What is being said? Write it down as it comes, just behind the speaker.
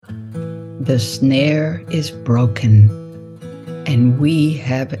The snare is broken, and we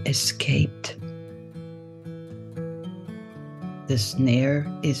have escaped. The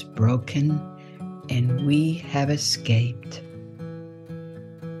snare is broken, and we have escaped.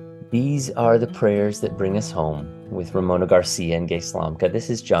 These are the prayers that bring us home with Ramona Garcia and Gay Slamka. This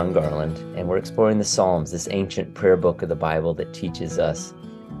is John Garland, and we're exploring the Psalms, this ancient prayer book of the Bible that teaches us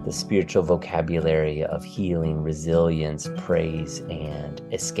the spiritual vocabulary of healing, resilience, praise, and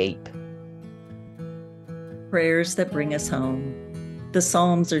escape. Prayers that bring us home. The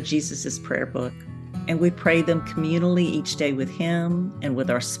Psalms are Jesus's prayer book, and we pray them communally each day with him and with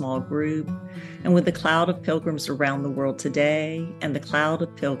our small group and with the cloud of pilgrims around the world today and the cloud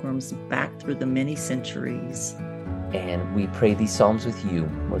of pilgrims back through the many centuries. And we pray these Psalms with you.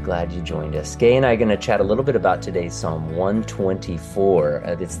 We're glad you joined us. Gay and I are going to chat a little bit about today's Psalm 124.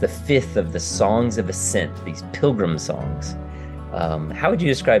 It's the fifth of the songs of ascent, these pilgrim songs. How would you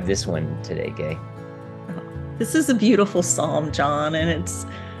describe this one today, Gay? This is a beautiful psalm, John, and it's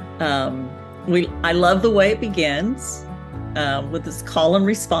I love the way it begins with this call and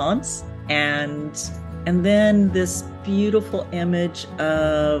response, and then this beautiful image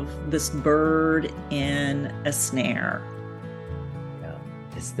of this bird in a snare. Yeah,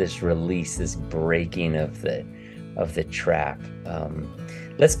 it's this release, this breaking of the trap.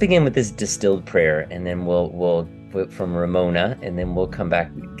 Let's begin with this distilled prayer, and then we'll put from Ramona, and then we'll come back,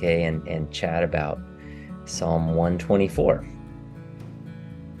 Gay, and chat about Psalm 124.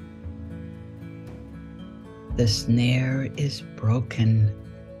 The snare is broken,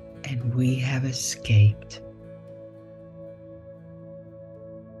 and we have escaped.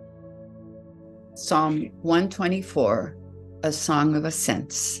 Psalm 124, a song of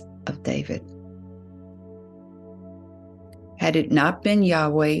ascents of David. Had it not been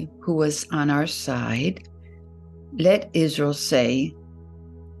Yahweh who was on our side, let Israel say,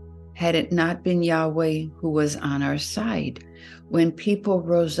 had it not been Yahweh who was on our side, when people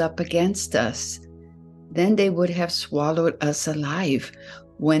rose up against us, then they would have swallowed us alive.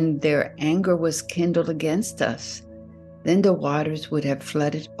 When their anger was kindled against us, then the waters would have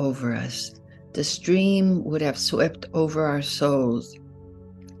flooded over us. The stream would have swept over our souls.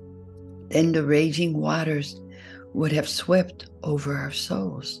 Then the raging waters would have swept over our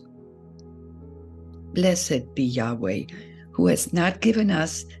souls. Blessed be Yahweh, who has not given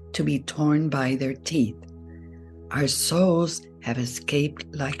us to be torn by their teeth. Our souls have escaped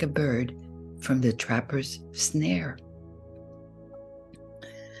like a bird from the trapper's snare.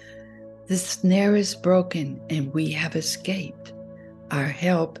 The snare is broken, and we have escaped. Our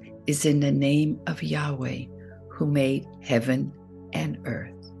help is in the name of Yahweh, who made heaven and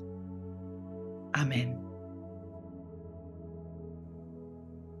earth. Amen.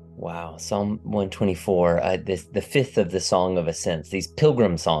 Wow, Psalm 124, the fifth of the Song of Ascents, these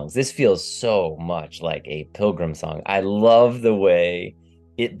pilgrim songs. This feels so much like a pilgrim song. I love the way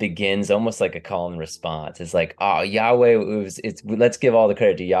it begins almost like a call and response. It's like, oh, Yahweh, let's give all the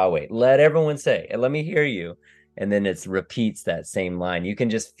credit to Yahweh. Let everyone say, and let me hear you. And then it repeats that same line. You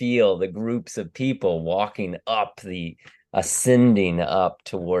can just feel the groups of people walking up, ascending up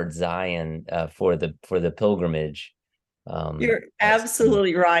towards Zion for the pilgrimage. You're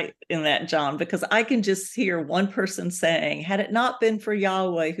absolutely right in that, John, because I can just hear one person saying, had it not been for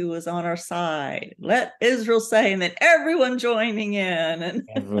Yahweh who was on our side, let Israel say, and then everyone joining in. And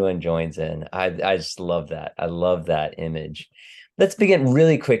everyone joins in. I just love that. I love that image. Let's begin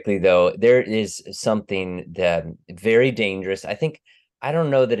really quickly, though. There is something that very dangerous. I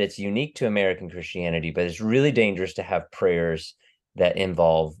don't know that it's unique to American Christianity, but it's really dangerous to have prayers that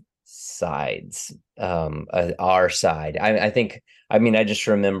involve sides, our side. I just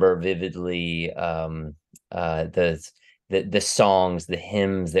remember vividly the songs, the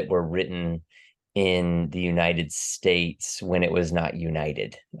hymns that were written in the United States when it was not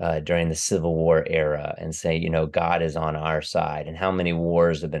united during the Civil War era, and say, God is on our side, and how many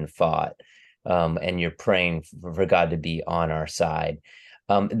wars have been fought, and you're praying for God to be on our side.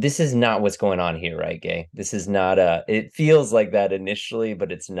 This is not what's going on here, right, Gay? This is not it feels like that initially, but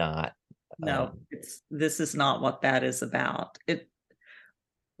it's not. No, this is not what that is about.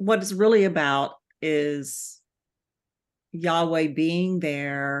 What it's really about is Yahweh being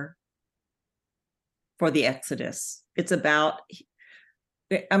there for the Exodus. It's about,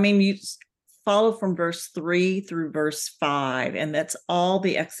 you follow from verse 3 through verse 5, and that's all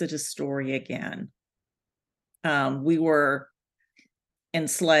the Exodus story again. We were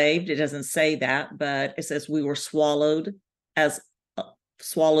enslaved. It doesn't say that, but it says we were swallowed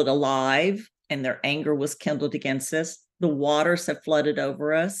alive, and their anger was kindled against us. The waters have flooded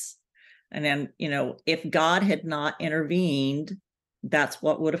over us. And then, if God had not intervened, that's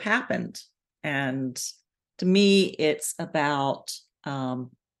what would have happened. And to me, it's about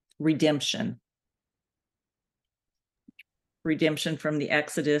redemption. Redemption from the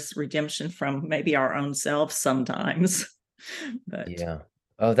Exodus, redemption from maybe our own selves sometimes. But yeah.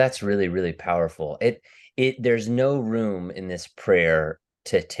 Oh, that's really, really powerful. There's no room in this prayer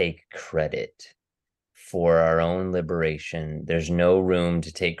to take credit for our own liberation. There's no room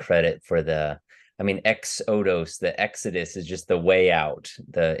to take credit for exodos, the exodus is just the way out.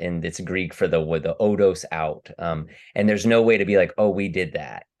 And it's Greek for the odos out. And there's no way to be like, oh, we did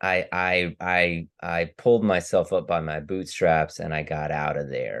that. I pulled myself up by my bootstraps and I got out of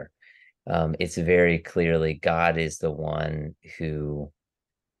there. It's very clearly God is the one who,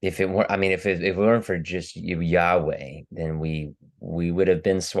 if it weren't for just Yahweh, then we would have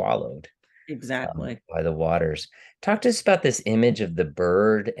been swallowed exactly. by the waters. Talk to us about this image of the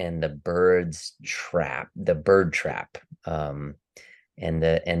bird and the bird's trap, the bird trap, and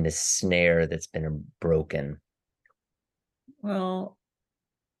the snare that's been broken. Well,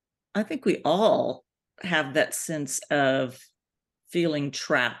 I think we all have that sense of feeling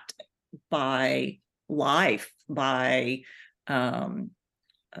trapped by life, by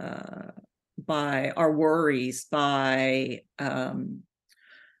our worries, by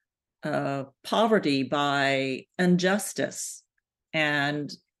poverty, by injustice.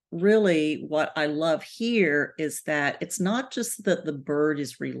 And really, what I love here is that it's not just that the bird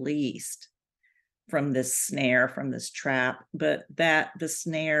is released from this snare, from this trap, but that the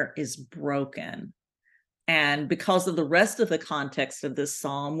snare is broken. And because of the rest of the context of this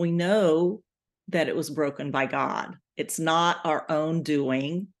psalm, we know that it was broken by God. It's not our own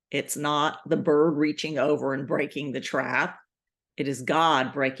doing. It's not the bird reaching over and breaking the trap. It is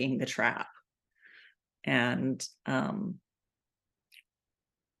God breaking the trap. And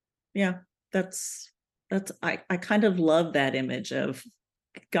I kind of love that image of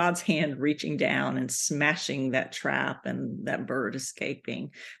God's hand reaching down and smashing that trap and that bird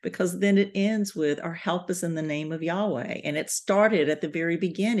escaping, because then it ends with our help is in the name of Yahweh. And it started at the very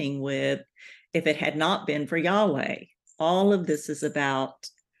beginning with, if it had not been for Yahweh. All of this is about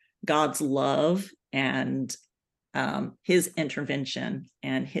God's love and his intervention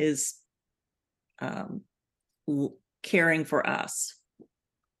and his caring for us,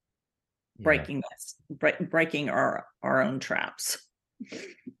 breaking our own traps.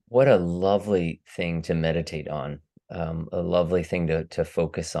 What a lovely thing to meditate on. A lovely thing to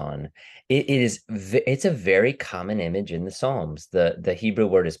focus on. It's a very common image in the Psalms. The Hebrew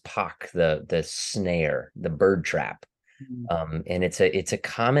word is pak, the snare, the bird trap. And it's a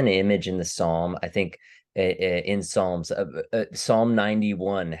common image in the Psalm. I think in Psalms, Psalm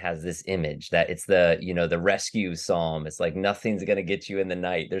 91 has this image that it's the rescue Psalm. It's like nothing's gonna get you in the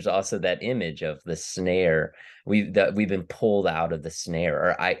night. There's also that image of the snare. We've been pulled out of the snare,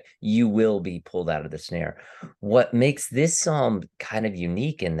 or you will be pulled out of the snare. What makes this Psalm kind of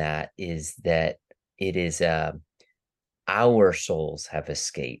unique in that is that it is our souls have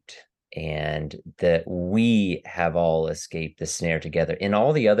escaped, and that we have all escaped the snare together. In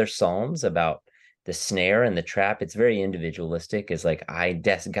all the other Psalms about the snare and the trap, it's very individualistic. It's like,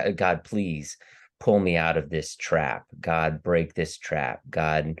 God, please pull me out of this trap. God, break this trap.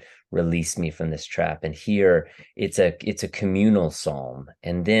 God, release me from this trap. And here it's a communal psalm.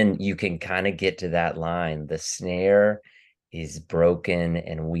 And then you can kind of get to that line, the snare is broken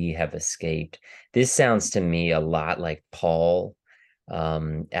and we have escaped. This sounds to me a lot like Paul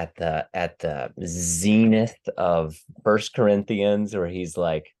at the zenith of First Corinthians, where he's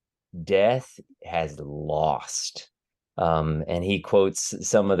like, death has lost. And he quotes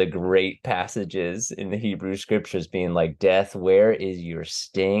some of the great passages in the Hebrew scriptures being like, death, where is your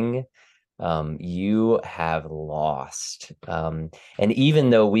sting? You have lost. And even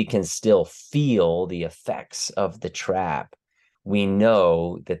though we can still feel the effects of the trap, we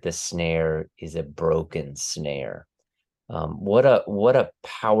know that the snare is a broken snare. What a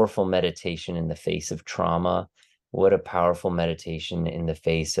powerful meditation in the face of trauma. What a powerful meditation in the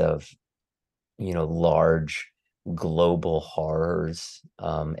face of, large global horrors.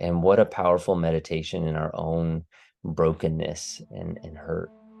 And what a powerful meditation in our own brokenness and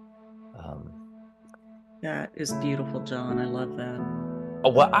hurt. That is beautiful, John. I love that.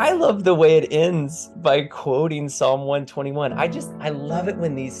 Well, I love the way it ends by quoting Psalm 121. I love it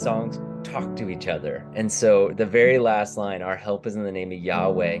when these songs talk to each other. And so the very last line, our help is in the name of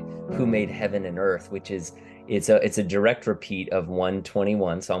Yahweh, who made heaven and earth, which is it's a direct repeat of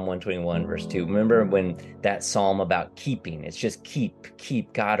 121, Psalm 121, verse 2. Remember when that psalm about keeping, it's just keep,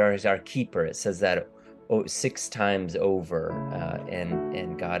 God is our keeper. It says that 6 times over,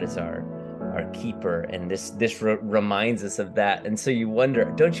 and God is our our keeper, and this reminds us of that. And so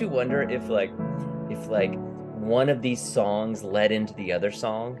don't you wonder if one of these songs led into the other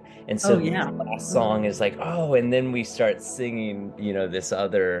song, and so the last song is like, oh, and then we start singing, this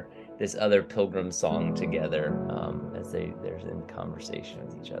other pilgrim song together, as they're in conversation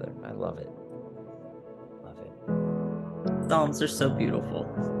with each other. I love it. Psalms are so beautiful.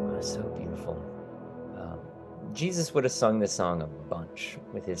 So beautiful. Jesus would have sung this song a bunch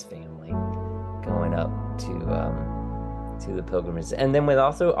with his family, going up to the pilgrimage, and then with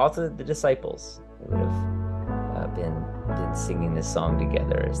also the disciples. They would have been singing this song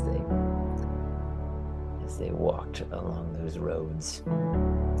together as they walked along those roads.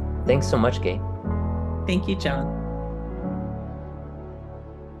 Thanks so much, Gay. Thank you, John.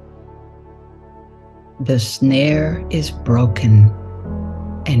 The snare is broken,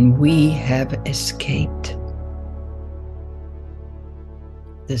 and we have escaped.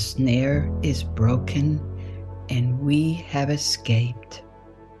 The snare is broken, and we have escaped.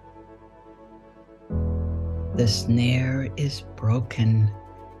 The snare is broken,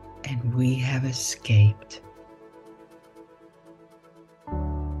 and we have escaped.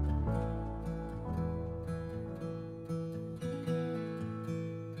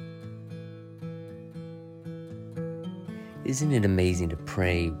 Isn't it amazing to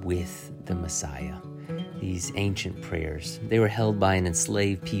pray with the Messiah? These ancient prayers, they were held by an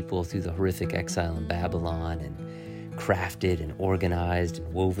enslaved people through the horrific exile in Babylon, and crafted and organized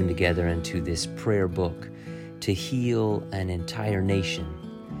and woven together into this prayer book to heal an entire nation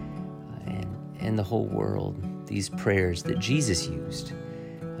and the whole world. These prayers that Jesus used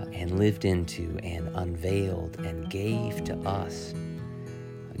and lived into and unveiled and gave to us,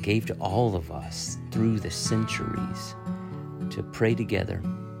 gave to all of us through the centuries to pray together.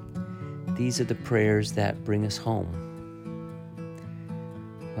 These are the prayers that bring us home.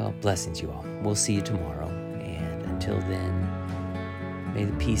 Well, blessings, you all. We'll see you tomorrow. And until then, may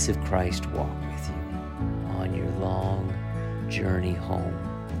the peace of Christ walk with you on your long journey home.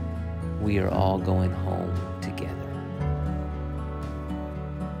 We are all going home